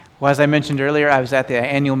Well, as I mentioned earlier, I was at the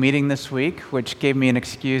annual meeting this week, which gave me an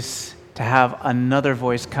excuse to have another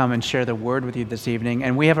voice come and share the word with you this evening.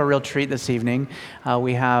 And we have a real treat this evening.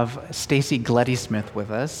 We have Stacy Gleddy-Smith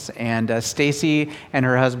with us. And Stacy and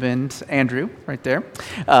her husband, Andrew, right there,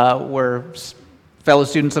 were fellow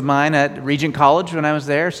students of mine at Regent College when I was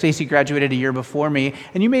there. Stacy graduated a year before me.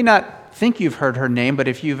 And you may not think you've heard her name, but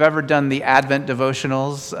if you've ever done the Advent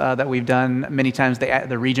devotionals that we've done many times,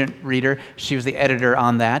 the Regent Reader, she was the editor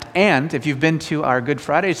on that. And if you've been to our Good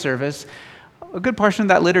Friday service, a good portion of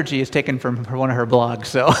that liturgy is taken from one of her blogs.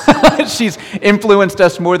 So she's influenced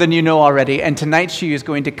us more than you know already. And tonight she is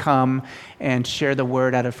going to come and share the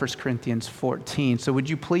word out of 1 Corinthians 14. So would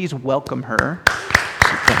you please welcome her?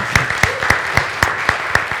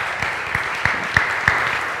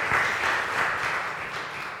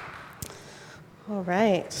 All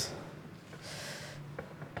right.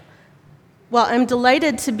 Well, I'm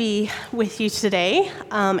delighted to be with you today.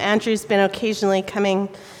 Andrew's been occasionally coming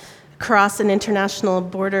across an international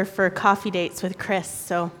border for coffee dates with Chris,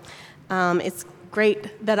 so it's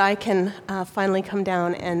great that I can finally come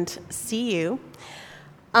down and see you.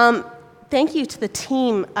 Thank you to the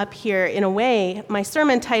team up here. In a way, my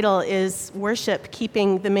sermon title is Worship,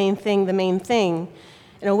 Keeping the Main Thing the Main Thing.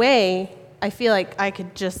 In a way, I feel like I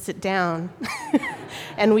could just sit down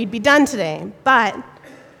and we'd be done today. But,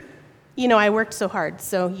 you know, I worked so hard,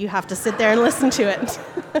 so you have to sit there and listen to it.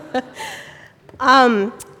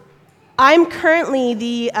 I'm currently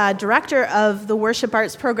the director of the Worship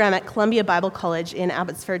Arts program at Columbia Bible College in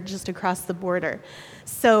Abbotsford, just across the border.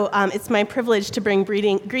 So it's my privilege to bring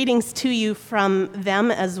greetings to you from them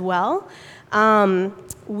as well.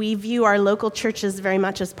 We view our local churches very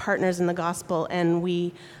much as partners in the gospel, and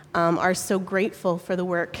we are so grateful for the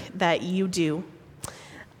work that you do.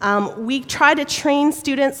 We try to train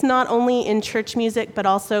students not only in church music, but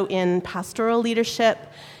also in pastoral leadership,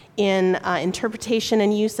 in interpretation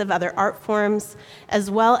and use of other art forms,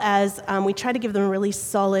 as well as we try to give them a really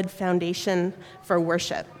solid foundation for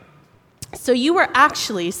worship. So you were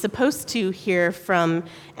actually supposed to hear from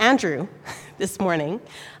Andrew this morning,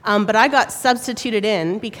 but I got substituted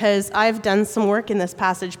in because I've done some work in this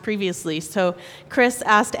passage previously. So Chris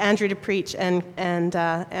asked Andrew to preach, and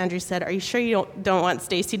Andrew said, "Are you sure you don't want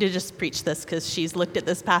Stacy to just preach this, because she's looked at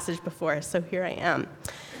this passage before?" So here I am.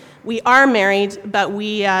 We are married, but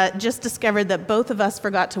we just discovered that both of us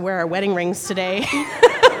forgot to wear our wedding rings today.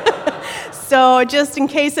 So just in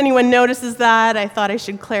case anyone notices that, I thought I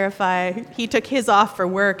should clarify. He took his off for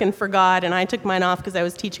work and forgot, and I took mine off because I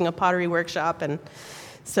was teaching a pottery workshop, and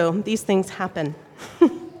so these things happen.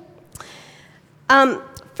 1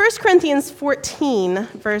 Corinthians 14,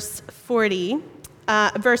 verse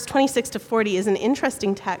 26 to 40 is an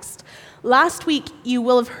interesting text. Last week, you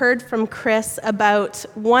will have heard from Chris about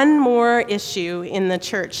one more issue in the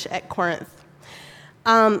church at Corinth.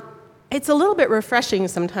 It's a little bit refreshing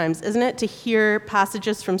sometimes, isn't it, to hear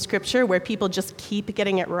passages from Scripture where people just keep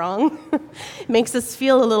getting it wrong? It makes us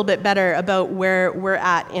feel a little bit better about where we're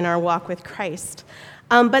at in our walk with Christ.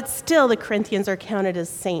 But still, the Corinthians are counted as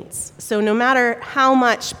saints. So no matter how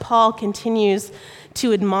much Paul continues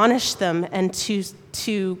to admonish them and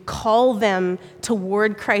to call them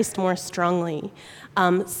toward Christ more strongly,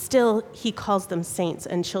 still he calls them saints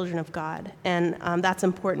and children of God. And that's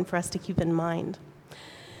important for us to keep in mind.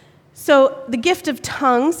 So the gift of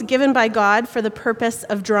tongues given by God for the purpose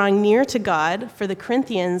of drawing near to God for the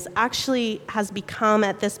Corinthians actually has become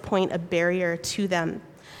at this point a barrier to them,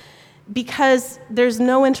 because there's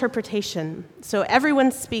no interpretation. So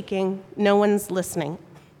everyone's speaking, no one's listening.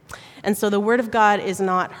 And so the word of God is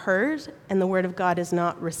not heard, and the word of God is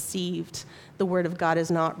not received. The word of God is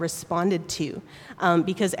not responded to,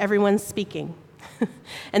 because everyone's speaking.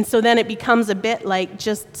 And so then it becomes a bit like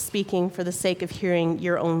just speaking for the sake of hearing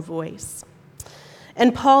your own voice.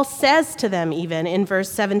 And Paul says to them even in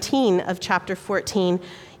verse 17 of chapter 14,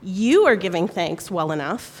 "You are giving thanks well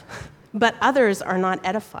enough, but others are not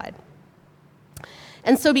edified."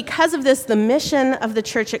 And so because of this, the mission of the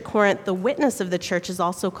church at Corinth, the witness of the church, is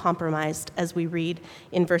also compromised, as we read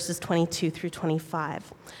in verses 22 through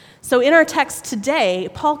 25. So in our text today,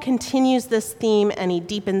 Paul continues this theme and he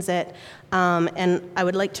deepens it. And I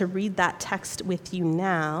would like to read that text with you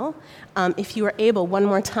now. If you are able, one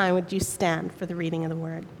more time, would you stand for the reading of the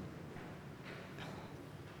word?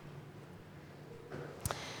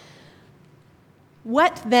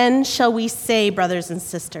 "What then shall we say, brothers and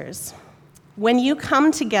sisters? When you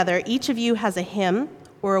come together, each of you has a hymn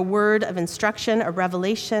or a word of instruction, a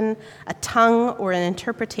revelation, a tongue, or an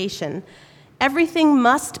interpretation. Everything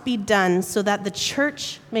must be done so that the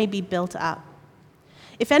church may be built up.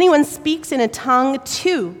 If anyone speaks in a tongue,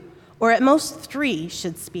 two or at most 3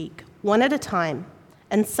 should speak, one at a time,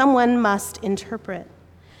 and someone must interpret.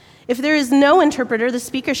 If there is no interpreter, the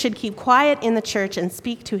speaker should keep quiet in the church and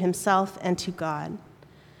speak to himself and to God.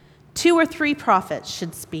 2 or 3 prophets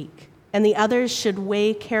should speak, and the others should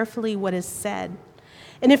weigh carefully what is said.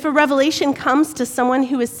 And if a revelation comes to someone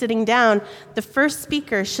who is sitting down, the first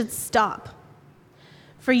speaker should stop.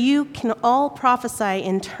 For you can all prophesy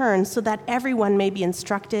in turn so that everyone may be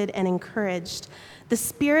instructed and encouraged. The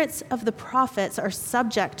spirits of the prophets are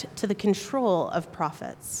subject to the control of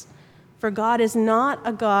prophets. For God is not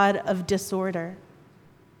a God of disorder,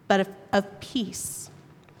 but of peace,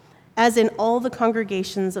 as in all the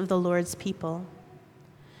congregations of the Lord's people.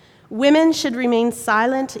 Women should remain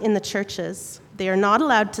silent in the churches. They are not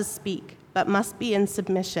allowed to speak, but must be in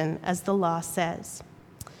submission, as the law says.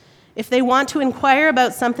 If they want to inquire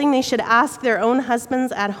about something, they should ask their own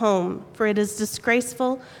husbands at home, for it is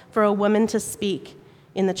disgraceful for a woman to speak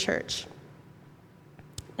in the church.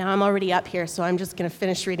 Now, I'm already up here, so I'm just going to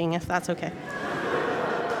finish reading, if that's okay.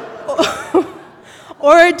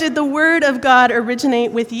 Or did the word of God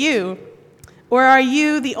originate with you? Or are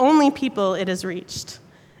you the only people it has reached?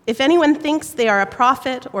 If anyone thinks they are a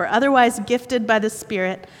prophet or otherwise gifted by the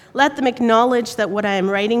Spirit, let them acknowledge that what I am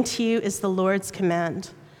writing to you is the Lord's command.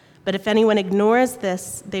 But if anyone ignores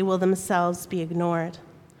this, they will themselves be ignored.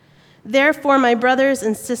 Therefore, my brothers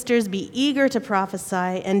and sisters, be eager to prophesy,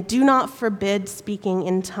 and do not forbid speaking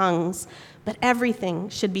in tongues, but everything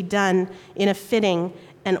should be done in a fitting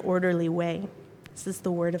and orderly way. This is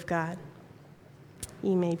the word of God.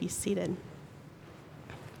 You may be seated.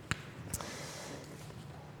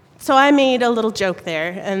 So I made a little joke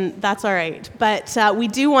there, and that's all right. But we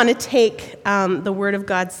do want to take the word of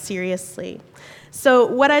God seriously. So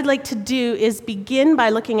what I'd like to do is begin by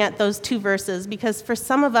looking at those 2 verses, because for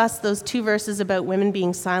some of us, those 2 verses about women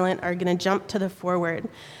being silent are going to jump to the forward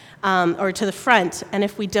or to the front, and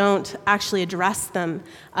if we don't actually address them,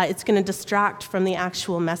 it's going to distract from the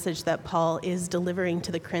actual message that Paul is delivering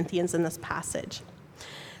to the Corinthians in this passage.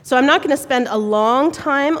 So I'm not going to spend a long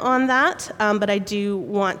time on that, but I do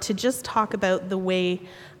want to just talk about the way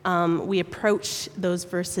we approach those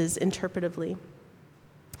verses interpretively.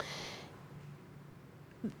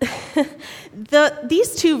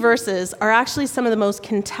 These 2 verses are actually some of the most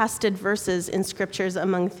contested verses in scriptures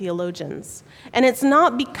among theologians. And it's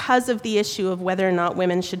not because of the issue of whether or not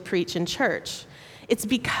women should preach in church. It's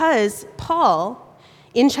because Paul,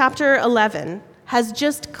 in chapter 11, has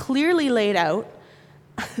just clearly laid out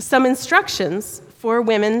some instructions for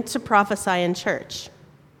women to prophesy in church.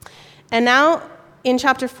 And now, in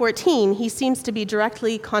chapter 14, he seems to be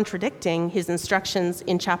directly contradicting his instructions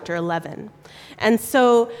in chapter 11. And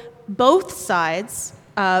so both sides,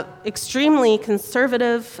 extremely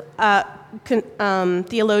conservative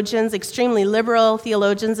theologians, extremely liberal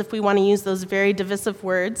theologians, if we want to use those very divisive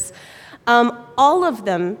words, all of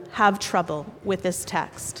them have trouble with this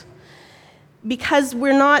text because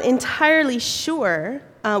we're not entirely sure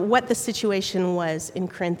what the situation was in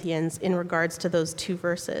Corinthians in regards to those 2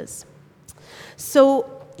 verses.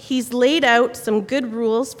 So he's laid out some good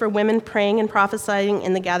rules for women praying and prophesying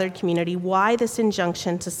in the gathered community. Why this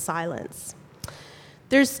injunction to silence?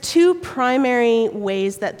 There's 2 primary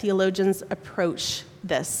ways that theologians approach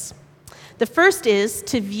this. The first is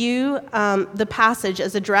to view the passage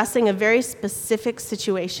as addressing a very specific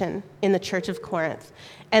situation in the Church of Corinth,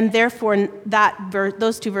 and therefore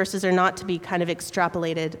those 2 verses are not to be kind of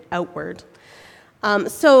extrapolated outward.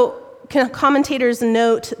 So commentators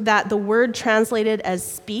note that the word translated as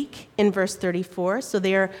speak in verse 34, so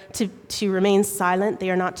they are to remain silent, they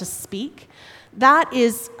are not to speak. That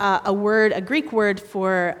is a Greek word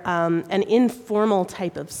for an informal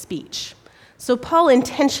type of speech. So Paul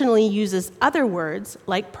intentionally uses other words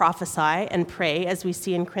like prophesy and pray, as we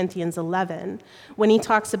see in Corinthians 11, when he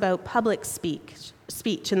talks about public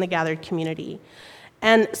speech in the gathered community.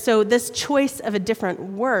 And so this choice of a different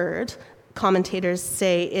word, commentators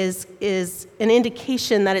say, is an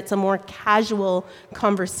indication that it's a more casual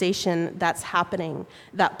conversation that's happening,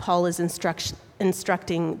 that Paul is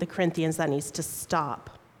instructing the Corinthians that needs to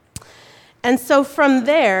stop. And so from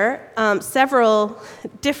there, several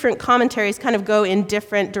different commentaries kind of go in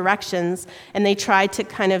different directions, and they try to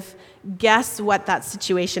kind of guess what that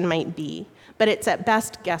situation might be. But it's at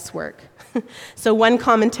best guesswork. So one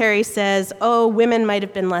commentary says, women might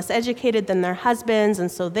have been less educated than their husbands, and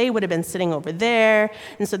so they would have been sitting over there,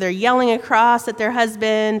 and so they're yelling across at their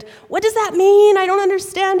husband. What does that mean? I don't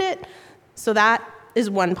understand it. So that is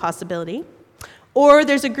one possibility. Or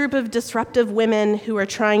there's a group of disruptive women who are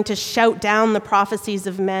trying to shout down the prophecies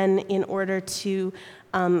of men in order to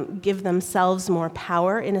give themselves more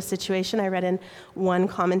power in a situation, I read in one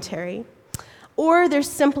commentary. Or there's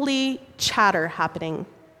simply chatter happening.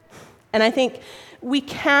 And I think we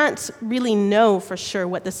can't really know for sure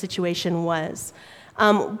what the situation was.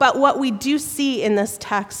 But what we do see in this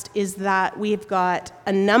text is that we've got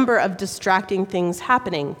a number of distracting things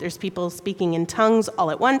happening. There's people speaking in tongues all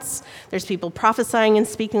at once. There's people prophesying and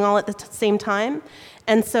speaking all at the same time.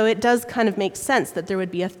 And so it does kind of make sense that there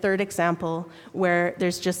would be a third example where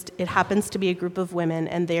it happens to be a group of women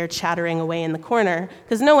and they're chattering away in the corner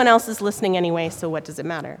because no one else is listening anyway, so what does it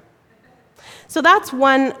matter? So that's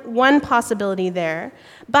one possibility there.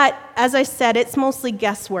 But as I said, it's mostly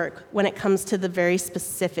guesswork when it comes to the very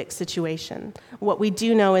specific situation. What we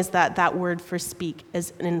do know is that word for speak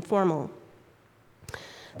is informal.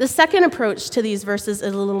 The second approach to these verses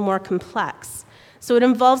is a little more complex. So it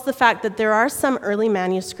involves the fact that there are some early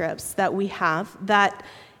manuscripts that we have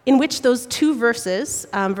in which those two verses,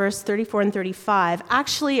 verse 34 and 35,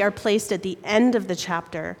 actually are placed at the end of the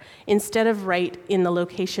chapter instead of right in the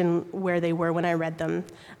location where they were when I read them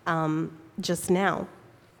just now.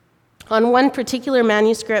 On one particular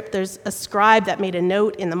manuscript, there's a scribe that made a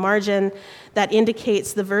note in the margin that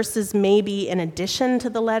indicates the verses may be in addition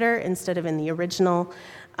to the letter instead of in the original.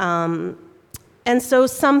 And so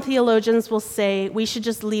some theologians will say we should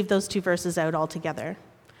just leave those two verses out altogether.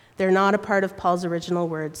 They're not a part of Paul's original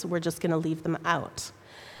words. We're just going to leave them out.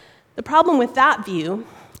 The problem with that view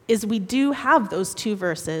is we do have those two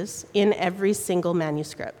verses in every single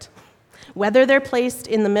manuscript. Whether they're placed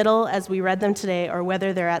in the middle as we read them today or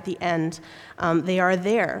whether they're at the end, they are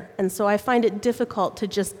there. And so I find it difficult to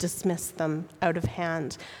just dismiss them out of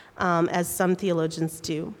hand, as some theologians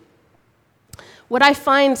do. What I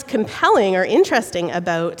find compelling or interesting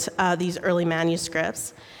about these early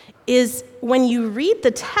manuscripts is when you read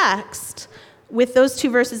the text with those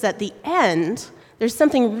two verses at the end, there's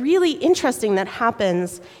something really interesting that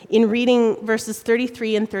happens in reading verses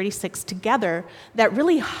 33 and 36 together that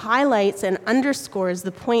really highlights and underscores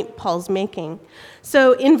the point Paul's making.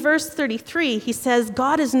 So in verse 33, he says,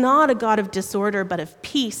 God is not a God of disorder, but of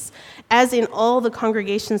peace, as in all the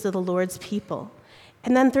congregations of the Lord's people.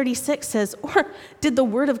 And then 36 says, or did the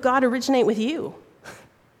word of God originate with you?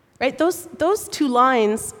 Right? Those two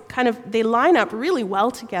lines they line up really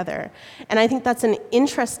well together. And I think that's an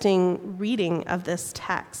interesting reading of this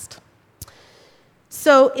text.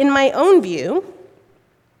 So in my own view,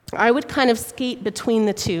 I would kind of skate between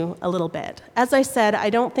the two a little bit. As I said,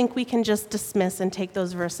 I don't think we can just dismiss and take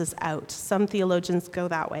those verses out. Some theologians go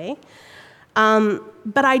that way.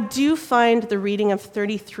 But I do find the reading of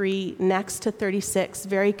 33 next to 36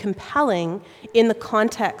 very compelling in the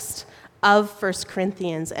context of 1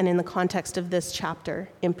 Corinthians and in the context of this chapter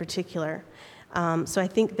in particular. So I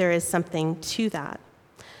think there is something to that.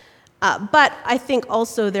 But I think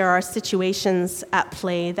also there are situations at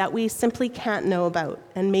play that we simply can't know about,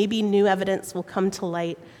 and maybe new evidence will come to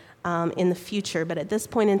light in the future. But at this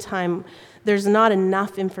point in time, there's not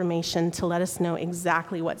enough information to let us know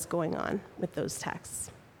exactly what's going on with those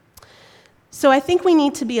texts. So I think we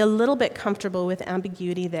need to be a little bit comfortable with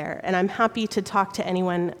ambiguity there, and I'm happy to talk to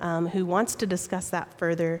anyone who wants to discuss that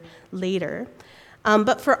further later.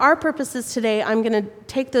 But for our purposes today, I'm going to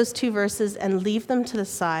take those two verses and leave them to the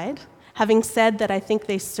side, having said that I think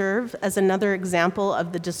they serve as another example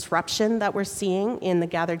of the disruption that we're seeing in the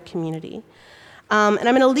gathered community. And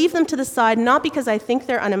I'm going to leave them to the side, not because I think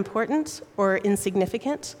they're unimportant or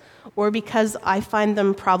insignificant, or because I find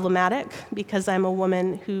them problematic, because I'm a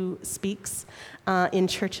woman who speaks in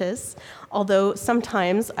churches, although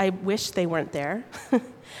sometimes I wish they weren't there.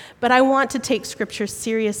 But I want to take Scripture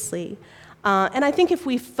seriously. And I think if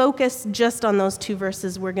we focus just on those two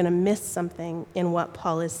verses, we're going to miss something in what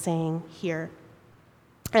Paul is saying here.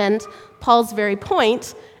 And Paul's very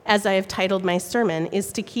point, as I have titled my sermon,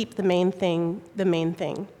 is to keep the main thing the main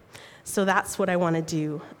thing. So that's what I want to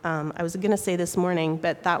do. I was going to say this morning,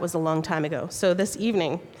 but that was a long time ago. So this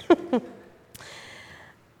evening.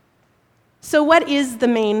 So what is the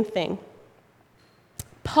main thing?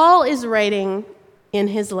 Paul is writing in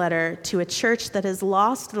his letter to a church that has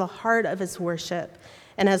lost the heart of its worship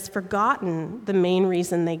and has forgotten the main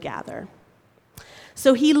reason they gather.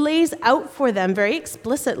 So he lays out for them very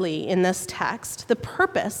explicitly in this text the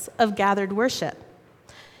purpose of gathered worship.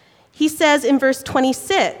 He says in verse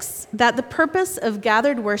 26 that the purpose of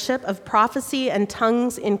gathered worship of prophecy and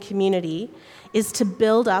tongues in community is to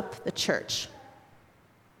build up the church,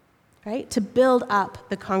 right? To build up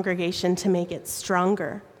the congregation, to make it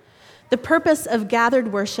stronger. The purpose of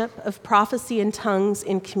gathered worship of prophecy and tongues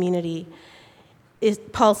in community,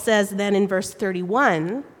 Paul says then in verse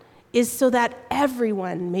 31, is so that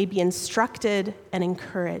everyone may be instructed and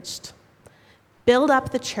encouraged. Build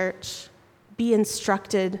up the church, be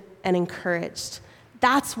instructed and encouraged.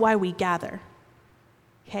 That's why we gather.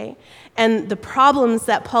 Okay? And the problems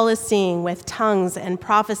that Paul is seeing with tongues and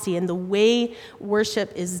prophecy and the way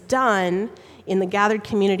worship is done in the gathered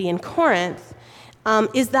community in Corinth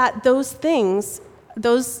is that those things,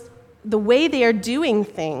 the way they are doing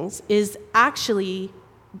things is actually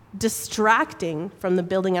distracting from the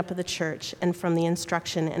building up of the church and from the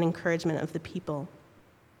instruction and encouragement of the people.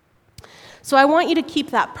 So I want you to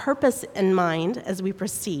keep that purpose in mind as we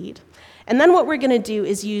proceed. And then what we're going to do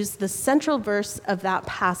is use the central verse of that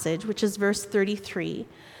passage, which is verse 33,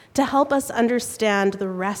 to help us understand the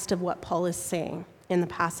rest of what Paul is saying in the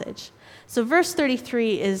passage. So verse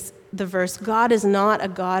 33 is the verse, God is not a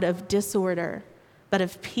God of disorder, but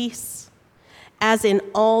of peace, as in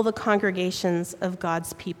all the congregations of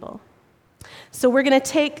God's people. So we're going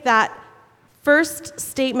to take that first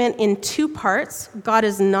statement in two parts. God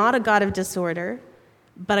is not a God of disorder,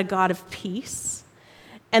 but a God of peace.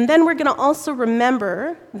 And then we're going to also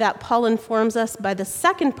remember that Paul informs us by the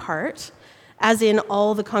second part, as in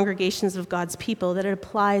all the congregations of God's people, that it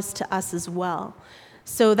applies to us as well.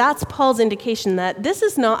 So that's Paul's indication that this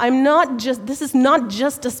is not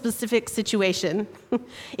just a specific situation.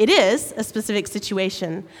 It is a specific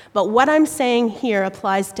situation, but what I'm saying here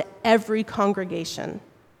applies to every congregation.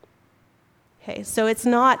 Okay, so it's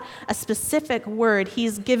not a specific word.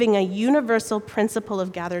 He's giving a universal principle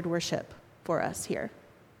of gathered worship for us here.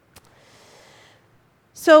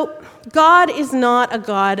 So God is not a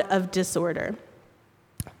God of disorder.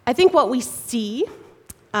 I think what we see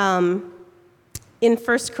in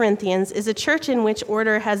 1 Corinthians is a church in which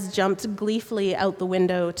order has jumped gleefully out the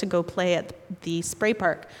window to go play at the spray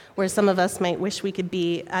park, where some of us might wish we could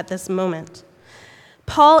be at this moment.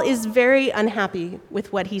 Paul is very unhappy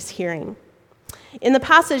with what he's hearing. In the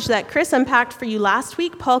passage that Chris unpacked for you last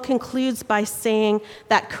week, Paul concludes by saying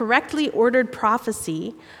that correctly ordered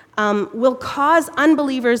prophecy will cause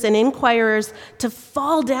unbelievers and inquirers to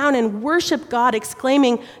fall down and worship God,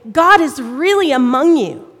 exclaiming, God is really among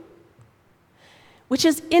you. Which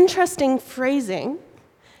is interesting phrasing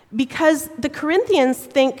because the Corinthians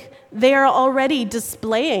think they are already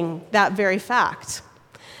displaying that very fact.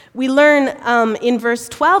 We learn in verse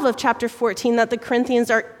 12 of chapter 14 that the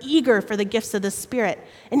Corinthians are eager for the gifts of the Spirit.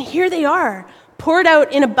 And here they are, poured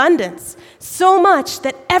out in abundance, so much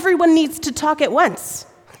that everyone needs to talk at once.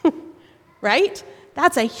 Right?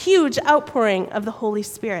 That's a huge outpouring of the Holy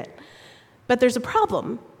Spirit. But there's a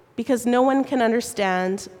problem because no one can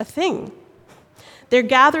understand a thing. Their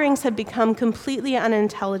gatherings have become completely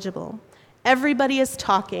unintelligible. Everybody is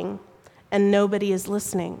talking, and nobody is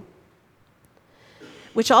listening.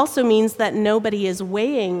 Which also means that nobody is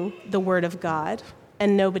weighing the Word of God,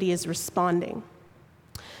 and nobody is responding.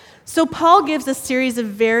 So Paul gives a series of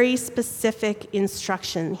very specific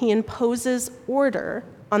instruction. He imposes order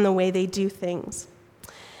on the way they do things.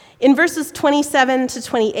 In verses 27 to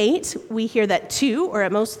 28, we hear that 2 or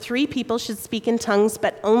at most 3 people should speak in tongues,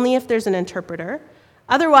 but only if there's an interpreter.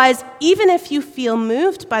 Otherwise, even if you feel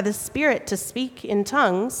moved by the Spirit to speak in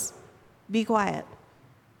tongues, be quiet.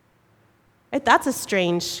 Right? That's a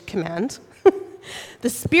strange command. The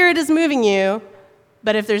Spirit is moving you,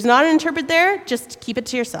 but if there's not an interpreter there, just keep it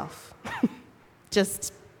to yourself.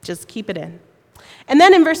 Just keep it in. And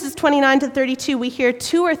then in verses 29 to 32, we hear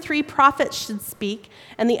 2 or 3 prophets should speak,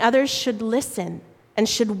 and the others should listen and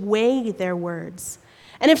should weigh their words.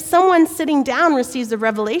 And if someone sitting down receives a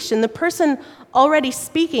revelation, the person already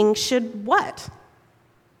speaking should what?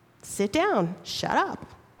 Sit down. Shut up.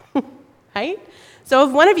 Right? So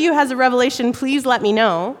if one of you has a revelation, please let me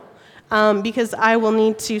know, because I will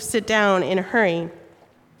need to sit down in a hurry.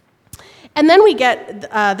 And then we get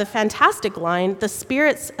the fantastic line, the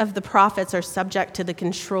spirits of the prophets are subject to the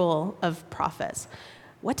control of prophets.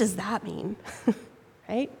 What does that mean?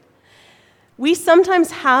 Right? We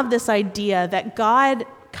sometimes have this idea that God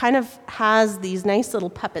kind of has these nice little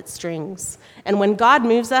puppet strings. And when God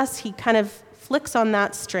moves us, he kind of flicks on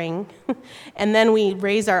that string, and then we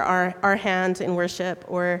raise our hand in worship,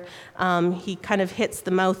 or he kind of hits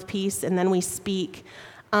the mouthpiece, and then we speak.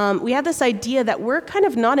 We have this idea that we're kind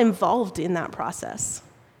of not involved in that process.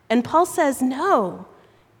 And Paul says, no,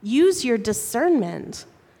 use your discernment.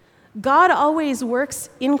 God always works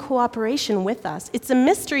in cooperation with us. It's a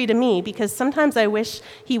mystery to me because sometimes I wish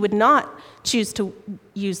he would not choose to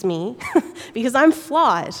use me because I'm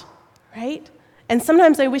flawed, right? And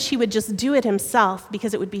sometimes I wish he would just do it himself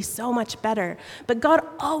because it would be so much better. But God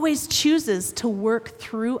always chooses to work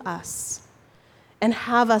through us and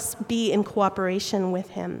have us be in cooperation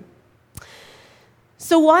with him.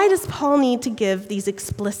 So why does Paul need to give these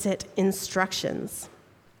explicit instructions?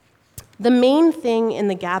 The main thing in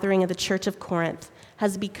the gathering of the church of Corinth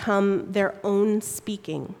has become their own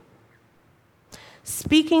speaking.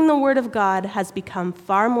 Speaking the word of God has become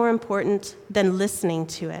far more important than listening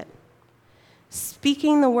to it.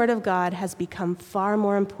 Speaking the word of God has become far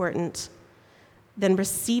more important than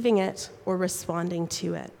receiving it or responding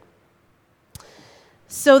to it.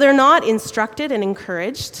 So they're not instructed and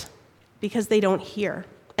encouraged because they don't hear.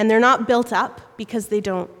 And they're not built up because they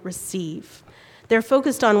don't receive. They're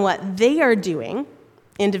focused on what they are doing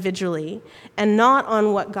individually and not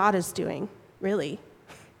on what God is doing, really.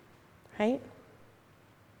 Right?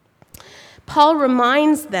 Paul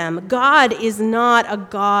reminds them, God is not a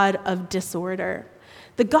God of disorder.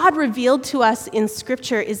 The God revealed to us in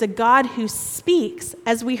Scripture is a God who speaks,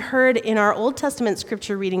 as we heard in our Old Testament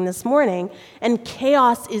Scripture reading this morning, and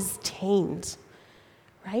chaos is tamed,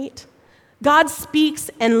 right? God speaks,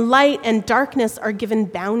 and light and darkness are given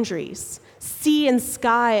boundaries. Sea and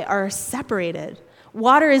sky are separated.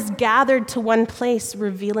 Water is gathered to one place,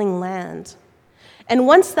 revealing land. And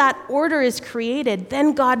once that order is created,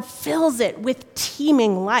 then God fills it with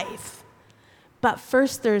teeming life. But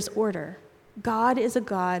first there's order. God is a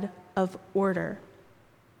God of order.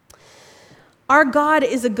 Our God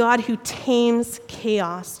is a God who tames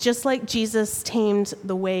chaos, just like Jesus tamed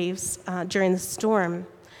the waves during the storm.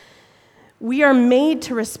 We are made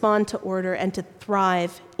to respond to order and to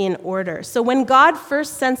thrive in order. So when God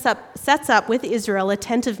first sets up with Israel a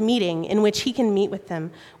tent of meeting in which he can meet with them,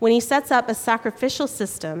 when he sets up a sacrificial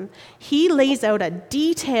system, he lays out a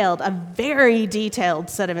very detailed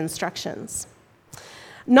set of instructions.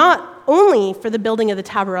 Not only for the building of the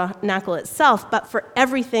tabernacle itself, but for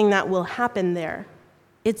everything that will happen there.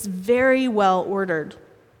 It's very well ordered.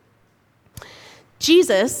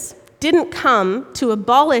 Jesus didn't come to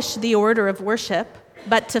abolish the order of worship,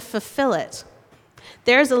 but to fulfill it.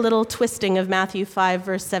 There's a little twisting of Matthew 5,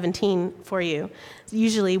 verse 17 for you.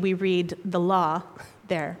 Usually we read the law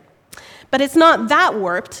there. But it's not that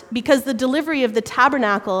warped, because the delivery of the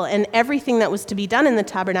tabernacle and everything that was to be done in the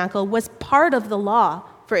tabernacle was part of the law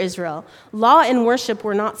for Israel. Law and worship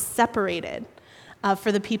were not separated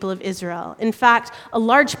for the people of Israel. In fact, a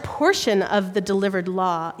large portion of the delivered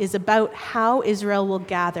law is about how Israel will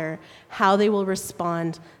gather, how they will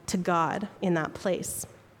respond to God in that place.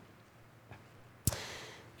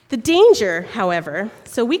 The danger, however,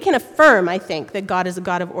 so we can affirm, I think, that God is a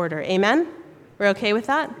God of order. Amen? We're okay with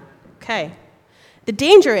that? Okay. The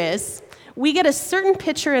danger is we get a certain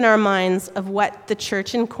picture in our minds of what the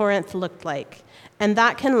church in Corinth looked like. And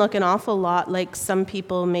that can look an awful lot like some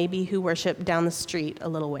people maybe who worship down the street a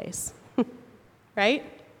little ways, right?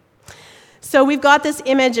 So we've got this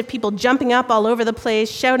image of people jumping up all over the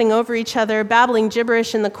place, shouting over each other, babbling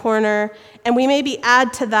gibberish in the corner, and we maybe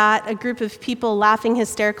add to that a group of people laughing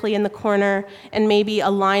hysterically in the corner, and maybe a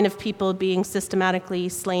line of people being systematically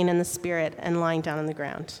slain in the spirit and lying down on the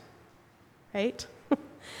ground, right?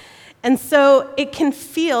 And so it can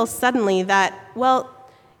feel suddenly that, well,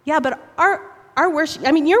 yeah, but our worship,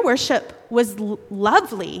 your worship was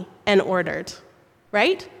lovely and ordered,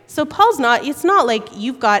 right? So it's not like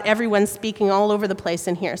you've got everyone speaking all over the place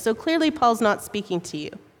in here. So clearly Paul's not speaking to you.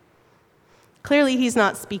 Clearly he's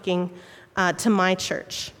not speaking to my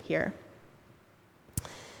church here.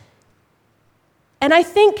 And I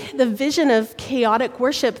think the vision of chaotic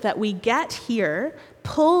worship that we get here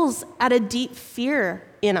pulls at a deep fear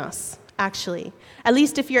in us, actually. At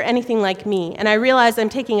least if you're anything like me. And I realize I'm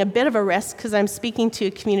taking a bit of a risk because I'm speaking to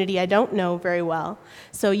a community I don't know very well.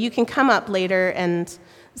 So you can come up later and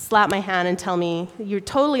slap my hand and tell me you're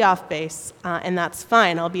totally off base, and that's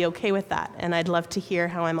fine. I'll be okay with that. And I'd love to hear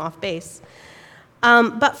how I'm off base.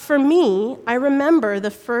 But for me, I remember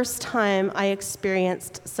the first time I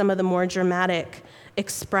experienced some of the more dramatic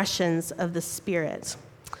expressions of the Spirit.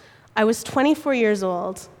 I was 24 years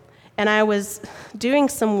old. And I was doing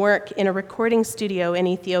some work in a recording studio in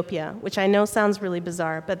Ethiopia, which I know sounds really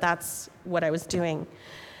bizarre, but that's what I was doing.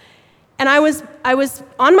 And I was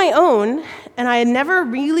on my own, and I had never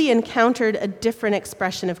really encountered a different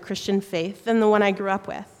expression of Christian faith than the one I grew up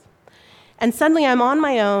with. And suddenly I'm on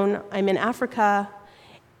my own, I'm in Africa,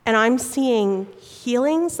 and I'm seeing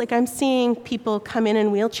healings, like I'm seeing people come in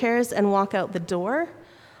wheelchairs and walk out the door.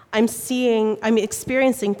 I'm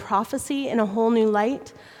experiencing prophecy in a whole new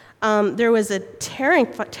light. There was a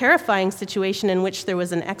terrifying situation in which there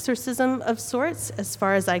was an exorcism of sorts, as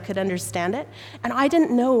far as I could understand it, and I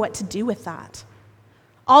didn't know what to do with that.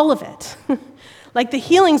 All of it. Like the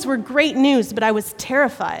healings were great news, but I was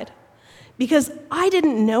terrified because I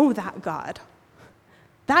didn't know that God.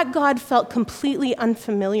 That God felt completely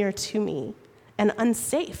unfamiliar to me, and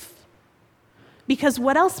unsafe. Because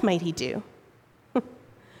what else might he do?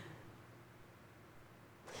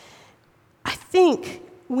 I think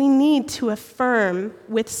we need to affirm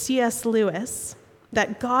with C.S. Lewis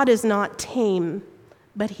that God is not tame,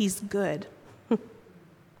 but he's good.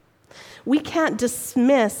 We can't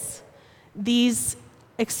dismiss these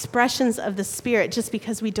expressions of the Spirit just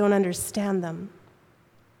because we don't understand them.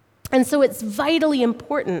 And so it's vitally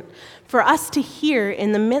important for us to hear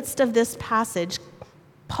in the midst of this passage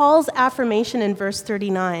Paul's affirmation in verse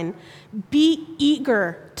 39, be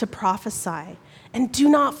eager to prophesy and do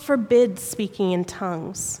not forbid speaking in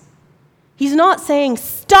tongues. He's not saying,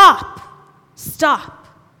 stop.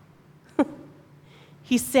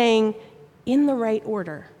 He's saying, in the right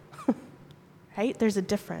order, right? There's a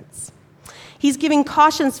difference. He's giving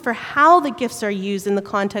cautions for how the gifts are used in the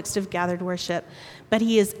context of gathered worship, but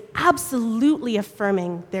he is absolutely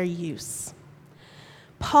affirming their use.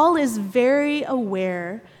 Paul is very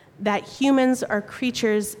aware that humans are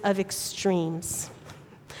creatures of extremes.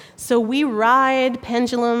 So we ride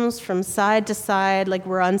pendulums from side to side like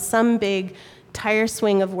we're on some big tire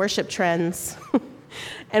swing of worship trends.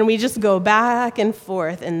 And we just go back and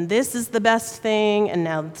forth, and this is the best thing, and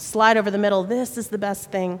now slide over the middle, this is the best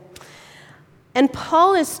thing. And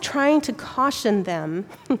Paul is trying to caution them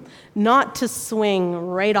not to swing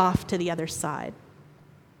right off to the other side.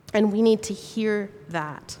 And we need to hear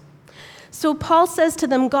that. So Paul says to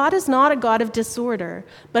them, God is not a God of disorder,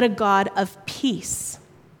 but a God of peace.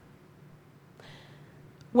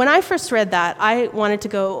 When I first read that, I wanted to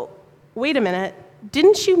go, wait a minute,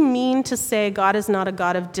 didn't you mean to say God is not a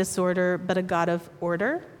God of disorder, but a God of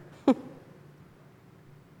order?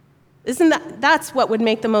 That's what would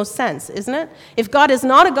make the most sense, isn't it? If God is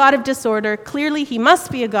not a God of disorder, clearly he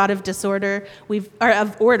must be a God of disorder, or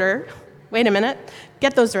of order. Wait a minute,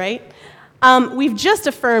 get those right. We've just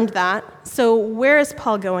affirmed that, so where is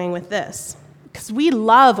Paul going with this? Because we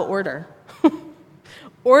love order.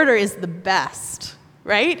 Order is the best,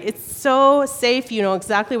 right? It's so safe, you know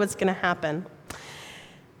exactly what's going to happen.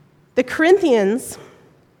 The Corinthians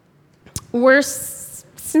were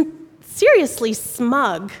seriously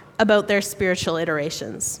smug about their spiritual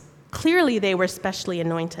iterations. Clearly, they were specially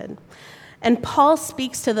anointed. And Paul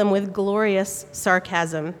speaks to them with glorious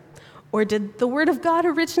sarcasm. Or did the word of God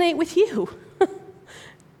originate with you?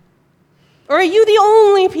 Or are you the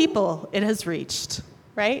only people it has reached?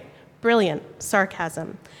 Right? Brilliant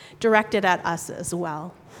sarcasm, directed at us as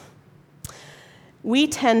well. We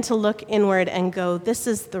tend to look inward and go, this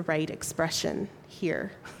is the right expression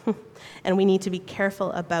here. And we need to be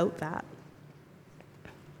careful about that.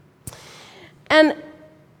 And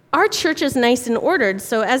our church is nice and ordered,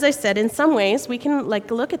 so as I said, in some ways, we can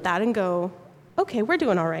look at that and go, okay, we're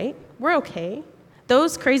doing all right. We're okay.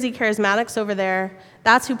 Those crazy charismatics over there,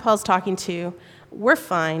 that's who Paul's talking to. We're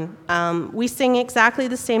fine. We sing exactly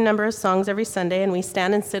the same number of songs every Sunday, and we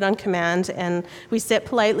stand and sit on command, and we sit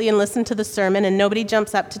politely and listen to the sermon, and nobody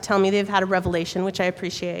jumps up to tell me they've had a revelation, which I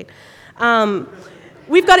appreciate.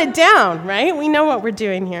 We've got it down, right? We know what we're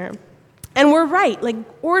doing here. And we're right.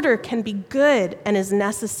 Order can be good and is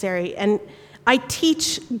necessary, and I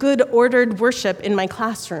teach good ordered worship in my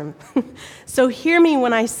classroom. So hear me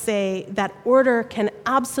when I say that order can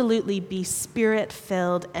absolutely be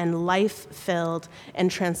spirit-filled and life-filled and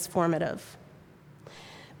transformative.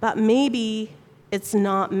 But maybe it's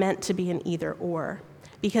not meant to be an either-or,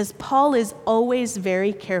 because Paul is always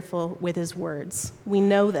very careful with his words. We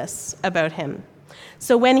know this about him.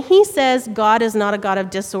 So when he says God is not a God of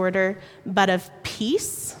disorder, but of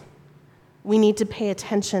peace, we need to pay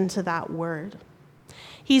attention to that word.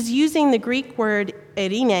 He's using the Greek word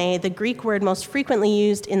eirene, the Greek word most frequently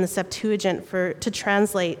used in the Septuagint to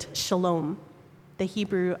translate shalom, the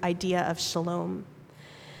Hebrew idea of shalom.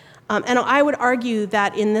 And I would argue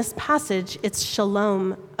that in this passage, it's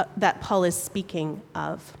shalom that Paul is speaking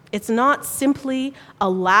of. It's not simply a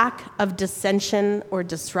lack of dissension or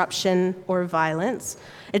disruption or violence.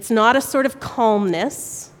 It's not a sort of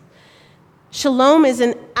calmness. Shalom is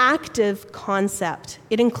an active concept.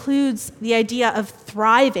 It includes the idea of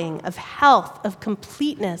thriving, of health, of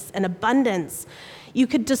completeness and abundance. You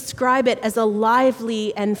could describe it as a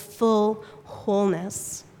lively and full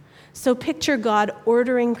wholeness. So picture God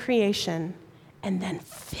ordering creation and then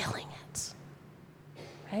filling it,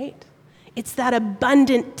 right? It's that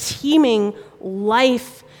abundant, teeming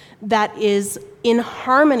life that is in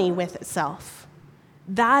harmony with itself.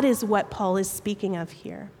 That is what Paul is speaking of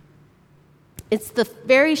here. It's the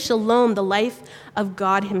very shalom, the life of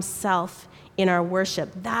God himself in our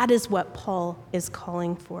worship. That is what Paul is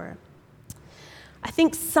calling for. I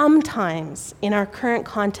think sometimes in our current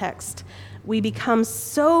context, we become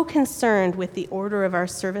so concerned with the order of our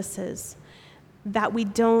services that we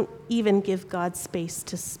don't even give God space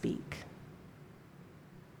to speak.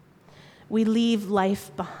 We leave life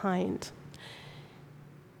behind.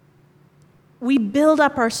 We build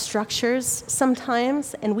up our structures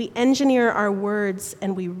sometimes, and we engineer our words,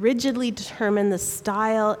 and we rigidly determine the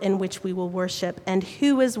style in which we will worship and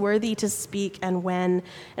who is worthy to speak and when,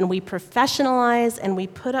 and we professionalize and we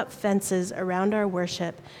put up fences around our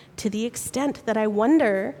worship to the extent that I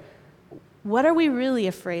wonder, what are we really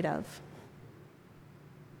afraid of?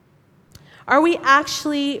 Are we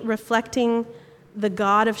actually reflecting the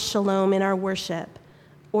God of Shalom in our worship,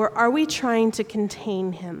 or are we trying to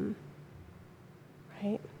contain him?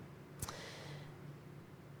 Right?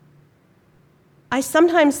 I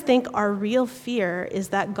sometimes think our real fear is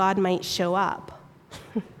that God might show up.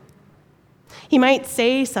 He might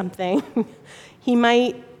say something. He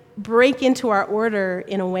might break into our order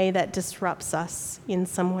in a way that disrupts us in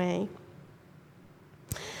some way.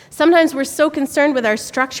 Sometimes we're so concerned with our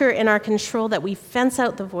structure and our control that we fence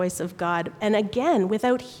out the voice of God. And again,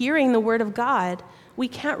 without hearing the word of God, we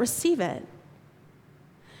can't receive it.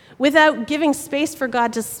 Without giving space for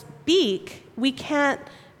God to speak, we can't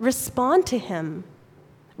respond to him.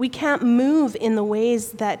 We can't move in the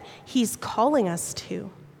ways that he's calling us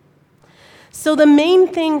to. So the main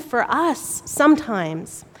thing for us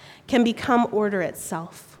sometimes can become order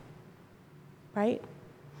itself, right?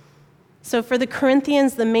 So for the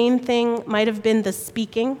Corinthians, the main thing might have been the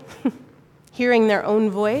speaking, hearing their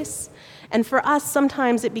own voice. And for us,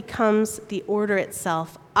 sometimes it becomes the order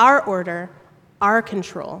itself, our order, our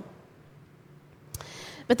control.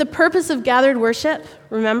 But the purpose of gathered worship,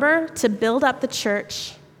 remember, to build up the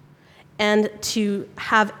church and to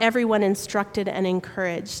have everyone instructed and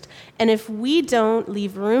encouraged. And if we don't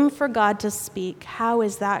leave room for God to speak, how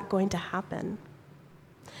is that going to happen?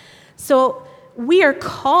 So we are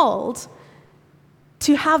called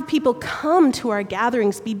to have people come to our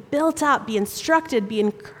gatherings, be built up, be instructed, be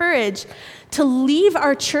encouraged, to leave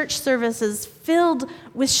our church services filled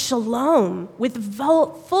with shalom, with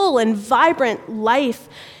full and vibrant life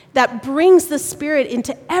that brings the Spirit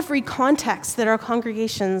into every context that our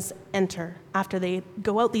congregations enter after they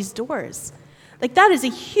go out these doors. Like, that is a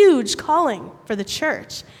huge calling for the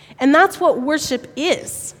church. And that's what worship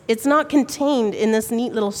is. It's not contained in this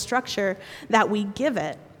neat little structure that we give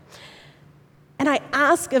it. And I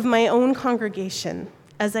ask of my own congregation,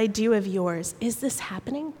 as I do of yours, is this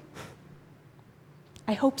happening?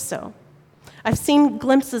 I hope so. I've seen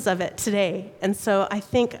glimpses of it today, and so I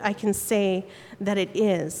think I can say that it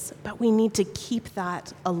is, but we need to keep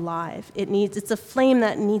that alive. It's a flame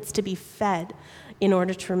that needs to be fed in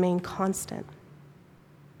order to remain constant.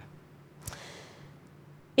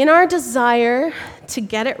 In our desire to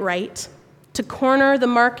get it right, to corner the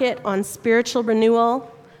market on spiritual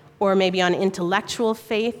renewal, or maybe on intellectual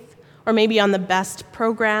faith, or maybe on the best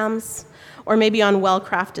programs, or maybe on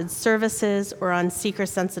well-crafted services, or on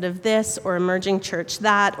seeker-sensitive this, or emerging church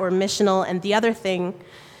that, or missional and the other thing,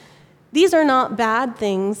 these are not bad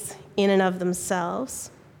things in and of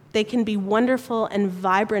themselves. They can be wonderful and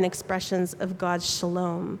vibrant expressions of God's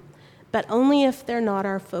shalom, but only if they're not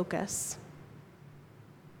our focus.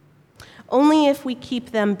 Only if we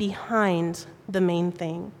keep them behind the main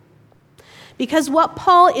thing. Because what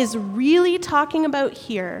Paul is really talking about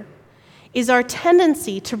here is our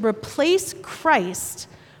tendency to replace Christ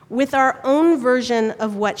with our own version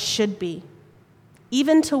of what should be,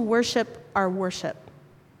 even to worship our worship.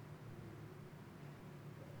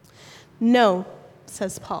 No,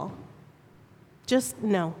 says Paul. Just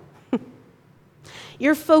no.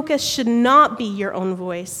 Your focus should not be your own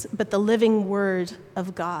voice, but the living word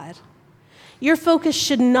of God. Your focus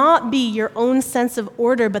should not be your own sense of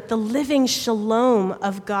order, but the living shalom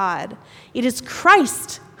of God. It is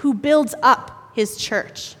Christ who builds up his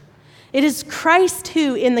church. It is Christ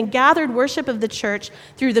who, in the gathered worship of the church,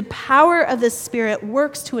 through the power of the Spirit,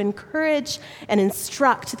 works to encourage and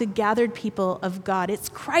instruct the gathered people of God. It's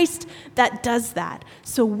Christ that does that.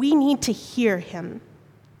 So we need to hear him,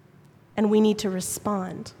 and we need to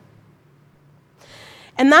respond.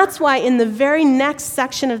 And that's why in the very next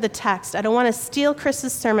section of the text, I don't want to steal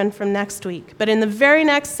Chris's sermon from next week, but in the very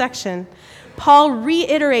next section, Paul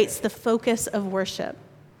reiterates the focus of worship.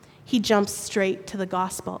 He jumps straight to the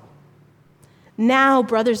gospel. Now,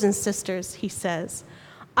 brothers and sisters, he says,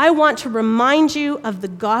 I want to remind you of the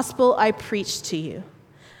gospel I preached to you,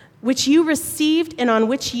 which you received and on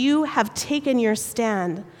which you have taken your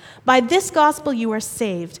stand. By this gospel you are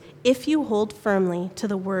saved, if you hold firmly to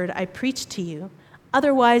the word I preached to you.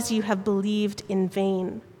 Otherwise, you have believed in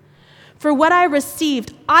vain. For what I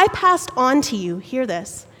received, I passed on to you, hear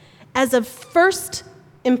this, as of first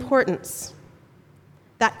importance,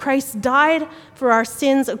 that Christ died for our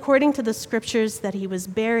sins according to the Scriptures, that he was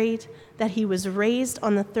buried, that he was raised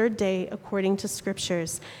on the third day according to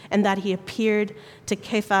Scriptures, and that he appeared to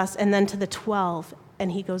Cephas and then to the 12,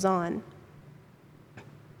 and he goes on.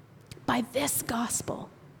 By this gospel,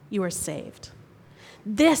 you are saved.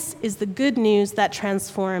 This is the good news that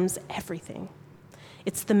transforms everything.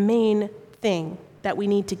 It's the main thing that we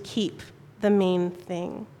need to keep, the main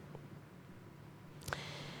thing.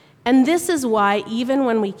 And this is why, even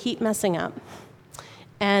when we keep messing up,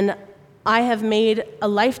 and I have made a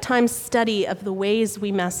lifetime study of the ways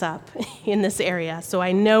we mess up in this area, so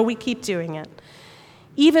I know we keep doing it.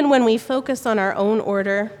 Even when we focus on our own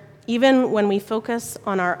order, even when we focus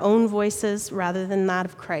on our own voices rather than that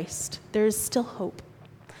of Christ, there is still hope,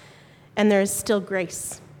 and there is still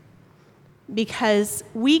grace. Because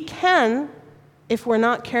we can, if we're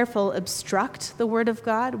not careful, obstruct the Word of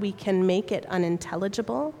God. We can make it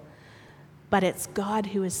unintelligible, but it's God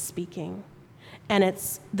who is speaking. And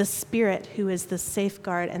it's the Spirit who is the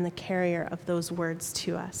safeguard and the carrier of those words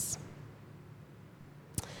to us.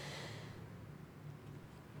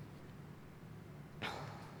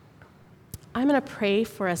 I'm going to pray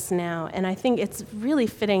for us now, and I think it's really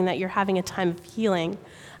fitting that you're having a time of healing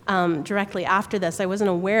directly after this. I wasn't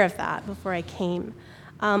aware of that before I came.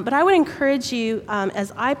 But I would encourage you,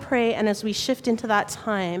 as I pray and as we shift into that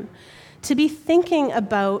time, to be thinking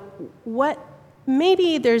about what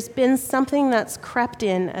maybe there's been something that's crept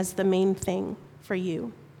in as the main thing for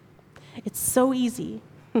you. It's so easy.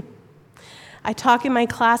 I talk in my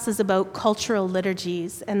classes about cultural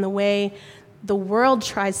liturgies and the way the world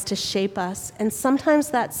tries to shape us, and sometimes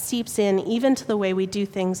that seeps in even to the way we do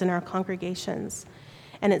things in our congregations,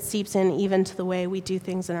 and it seeps in even to the way we do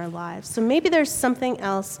things in our lives. So maybe there's something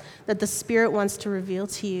else that the Spirit wants to reveal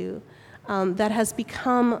to you that has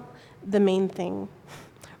become the main thing,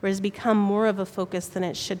 or has become more of a focus than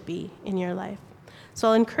it should be in your life. So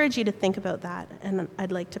I'll encourage you to think about that, and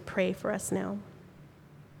I'd like to pray for us now.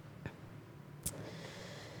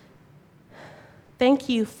 Thank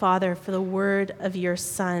you, Father, for the word of your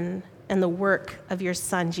Son and the work of your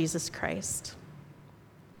Son, Jesus Christ.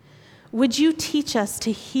 Would you teach us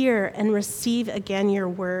to hear and receive again your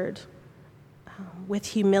word with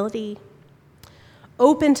humility,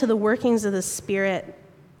 open to the workings of the Spirit,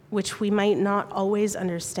 which we might not always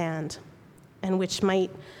understand, and which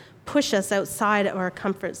might push us outside of our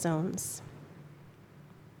comfort zones.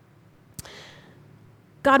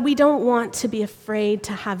 God, we don't want to be afraid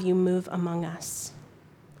to have you move among us.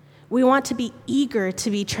 We want to be eager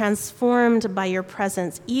to be transformed by your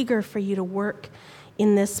presence, eager for you to work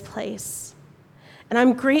in this place. And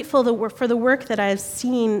I'm grateful for the work that I've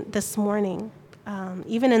seen this morning,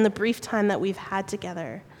 even in the brief time that we've had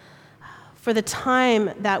together, for the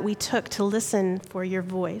time that we took to listen for your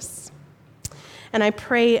voice. And I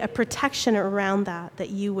pray a protection around that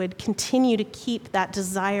you would continue to keep that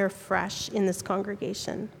desire fresh in this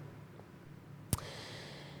congregation.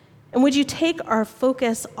 And would you take our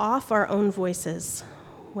focus off our own voices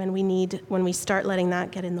when we start letting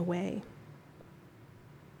that get in the way?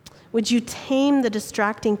 Would you tame the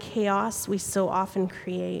distracting chaos we so often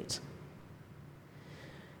create?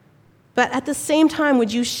 But at the same time,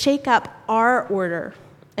 would you shake up our order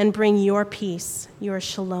and bring your peace, your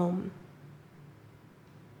shalom?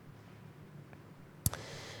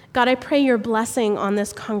 God, I pray your blessing on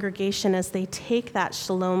this congregation as they take that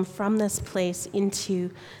shalom from this place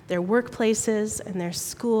into their workplaces and their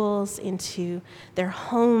schools, into their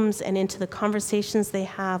homes, and into the conversations they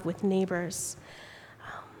have with neighbors.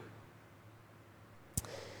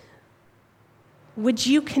 Would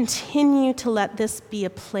you continue to let this be a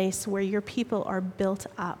place where your people are built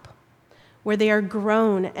up, where they are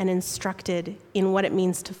grown and instructed in what it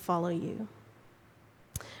means to follow you?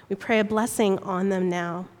 We pray a blessing on them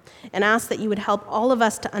now and ask that you would help all of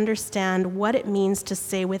us to understand what it means to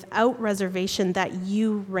say without reservation that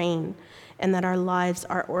you reign and that our lives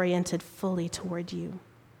are oriented fully toward you.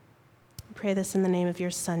 We pray this in the name of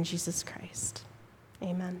your Son, Jesus Christ.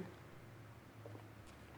 Amen.